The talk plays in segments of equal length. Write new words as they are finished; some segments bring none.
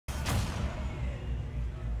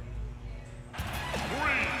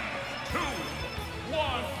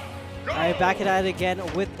back at it again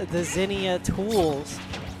with the Zinnia tools.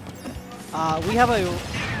 We have I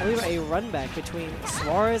believe a run back between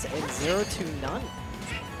Suarez and ZeroTwoNone.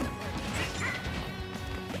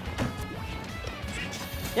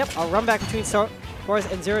 Yep, a run back between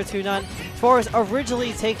Suarez and ZeroTwoNone. Suarez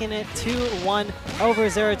originally taking it 2-1 over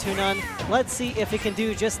ZeroTwoNone. Let's see if it can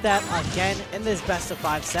do just that again in this best of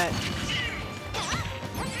 5 set.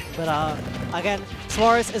 But again,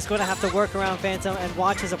 Suarez is going to have to work around Phantom and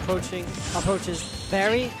watch his approaches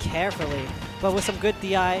very carefully. But with some good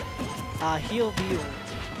DI, he'll be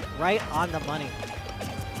right on the money.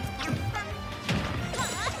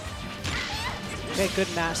 Okay,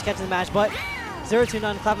 good match, catching the match, but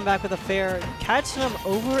ZeroTwoNone clapping back with a fair, catching him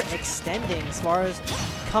overextending. Suarez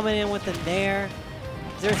coming in with the nair.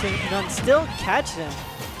 ZeroTwoNone still catching him.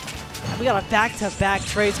 We got a back-to-back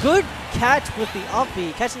trades. Good catch with the up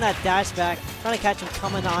B, catching that dash back, trying to catch him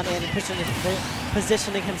coming on in and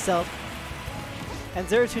positioning himself. And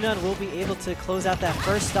ZeroTwoNone will be able to close out that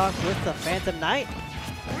first stock with the Phantom Knight.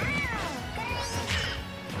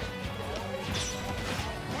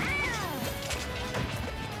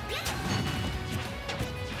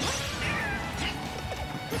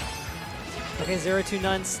 Okay,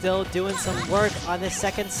 ZeroTwoNone still doing some work on this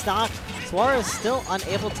second stock. Suarez still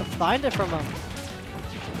unable to find it from him.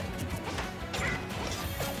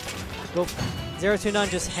 ZeroTwoNone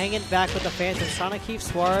just hanging back with the Phantom, trying to keep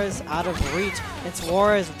Suarez out of reach. And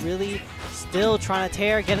Suarez really still trying to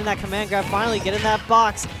tear, getting that command grab, finally getting that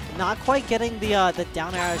box. Not quite getting the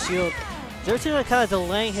down arrow shield. ZeroTwoNone kind of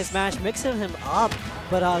delaying his match, mixing him up.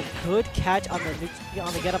 But a good catch on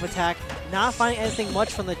the get-up attack. Not finding anything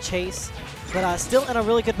much from the chase. But still in a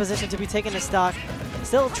really good position to be taking the stock.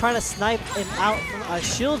 Still trying to snipe him out from a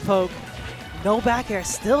shield poke. No back air,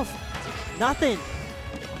 still nothing.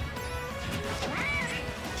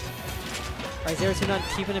 Alright,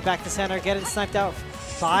 ZeroTwoNone keeping it back to center, getting sniped out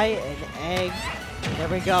by an egg. There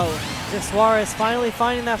we go. Suarez finally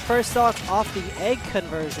finding that first stock off the egg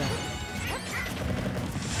conversion.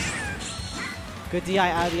 Good DI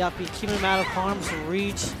out of the up B, keeping him out of harm's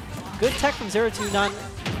reach. Good tech from ZeroTwoNone,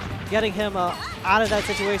 getting him out of that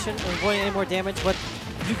situation, avoiding any more damage, but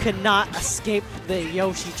you cannot escape the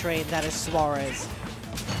Yoshi train that is Suarez.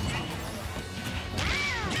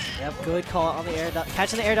 Yep, good call on the air dodge,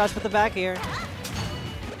 catching the air dodge with the back air.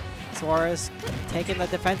 Suarez taking the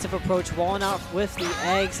defensive approach, walling out with the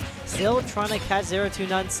eggs, still trying to catch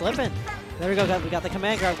ZeroTwoNone slipping. There we go, we got the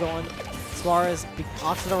command grab going. Suarez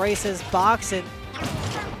off to the races, boxing.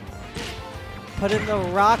 Putting the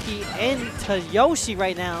Rocky into Yoshi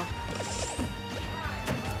right now.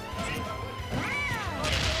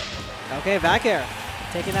 Okay, back air.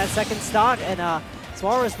 Taking that second stock, and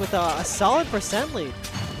Suarez with a solid percent lead.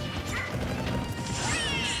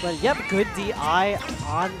 But yep, good DI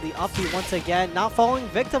on the up B once again. Not falling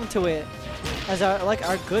victim to it, as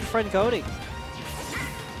our good friend Cody.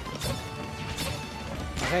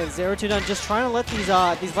 Okay, ZeroTwoNone just trying to let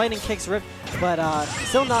these lightning kicks rip, but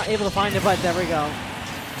still not able to find it. But there we go.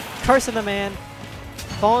 Cursing the man,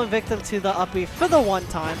 falling victim to the up B for the one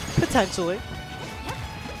time, potentially.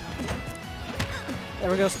 There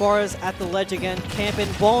we go, Suarez at the ledge again,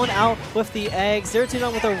 camping, blowing out with the eggs.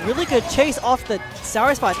 ZeroTwoNone with a really good chase off the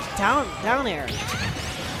sour spot, down air.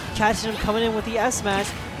 Catching him coming in with the S smash,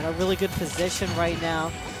 in a really good position right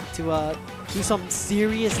now to do some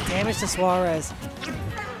serious damage to Suarez.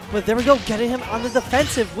 But there we go, getting him on the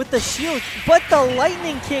defensive with the shield, but the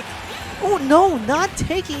lightning kick, oh no, not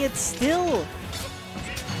taking it still.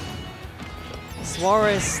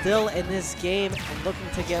 Suarez still in this game and looking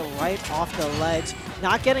to get right off the ledge.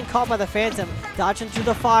 Not getting caught by the Phantom, dodging through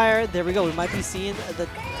the fire. There we go, we might be seeing the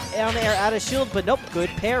down air out of shield, but nope, good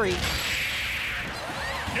parry.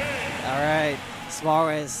 All right,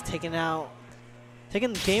 Suarez taking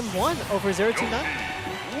game 1 over ZeroTwoNone.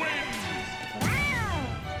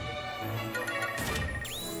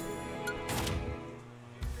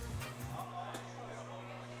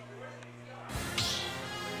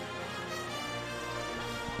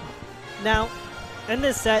 Now, in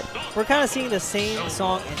this set, we're kind of seeing the same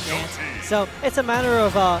song and dance. So it's a matter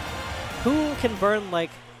of who can burn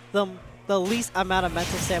like the least amount of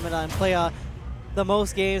mental stamina and play the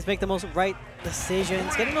most games, make the most right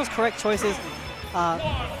decisions, getting those correct choices,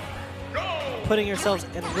 putting yourselves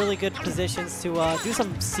in really good positions to do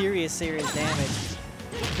some serious damage.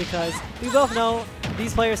 Because we both know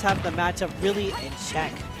these players have the matchup really in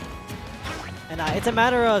check. And it's a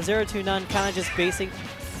matter of ZeroTwoNone kind of just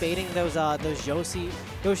baiting those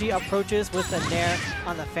Yoshi approaches with the nair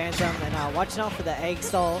on the Phantom, and watching out for the egg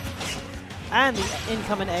stall and the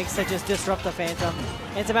incoming eggs to just disrupt the Phantom.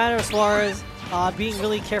 It's a matter of Suarez being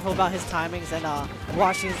really careful about his timings and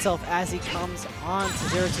watching himself as he comes on to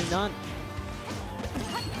ZeroTwoNone.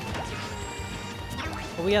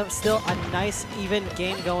 But we have still a nice even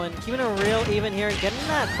game going, keeping it real even here, getting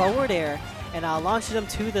that forward air and launching them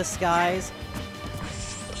to the skies.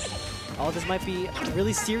 Oh, this might be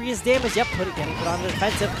really serious damage. Yep, getting put on the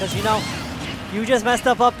defensive because, you know, you just messed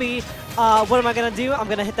up, Uppy. What am I going to do? I'm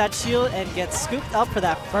going to hit that shield and get scooped up for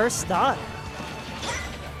that first stun.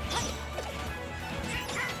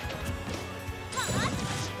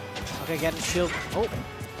 Okay, getting shield. Oh,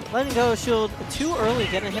 letting go of shield too early,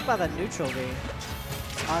 getting hit by the neutral V.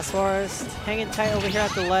 Suarez hanging tight over here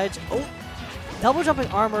at the ledge. Oh, double jumping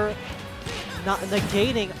armor, not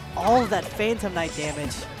negating all of that Phantom Knight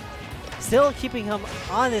damage. Still keeping him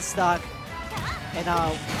on his stock. And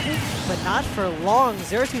but not for long.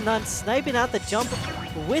 ZeroTwoNone sniping out the jump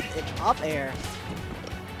with an up air.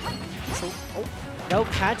 So, oh, no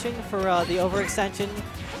catching for the overextension.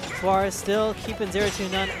 Suarez still keeping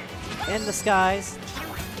ZeroTwoNone in the skies.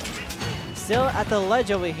 Still at the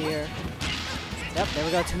ledge over here. Yep, there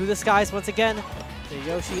we go, to the skies once again. The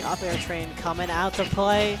Yoshi up air train coming out to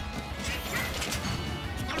play.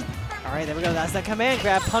 All right, there we go. That's the command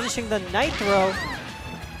grab, punishing the Knight throw.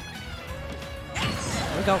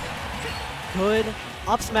 There we go. Good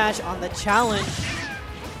up smash on the challenge.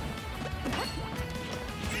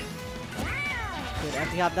 Good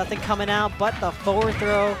empty hop, nothing coming out, but the forward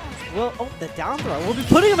throw will, oh, the down throw will be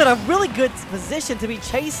putting him in a really good position to be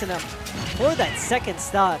chasing him for that second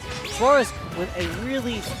stock. Suarez with a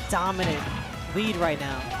really dominant lead right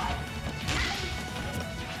now.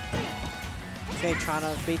 Okay, trying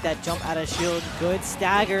to bait that jump out of shield. Good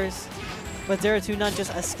staggers. But ZeroTwoNone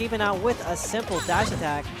just escaping out with a simple dash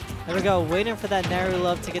attack. There we go, waiting for that Naru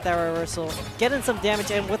Love to get that reversal. Getting some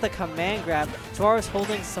damage in with a command grab. Suarez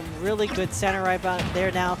holding some really good center right about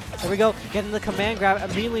there now. There we go, getting the command grab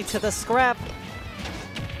immediately to the scrap.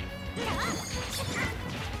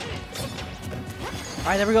 All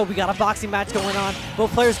right, there we go. We got a boxing match going on.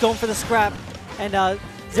 Both players going for the scrap. And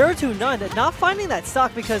ZeroTwoNone not finding that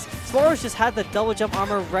stock because Suarez just had the double jump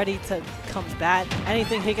armor ready to combat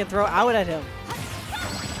anything he can throw out at him.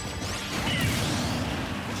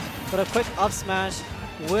 But a quick up smash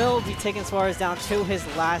will be taking Suarez down to his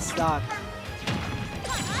last stock.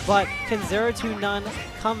 But can ZeroTwoNone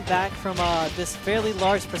come back from this fairly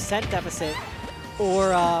large percent deficit? Or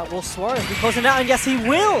will Suarez be closing it out? And yes, he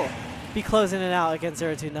will be closing it out against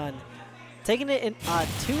ZeroTwoNone. Taking it in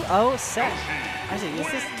 2-0 set. Actually,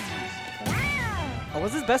 is this... Oh,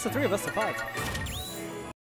 was this best of 3 or best of 5?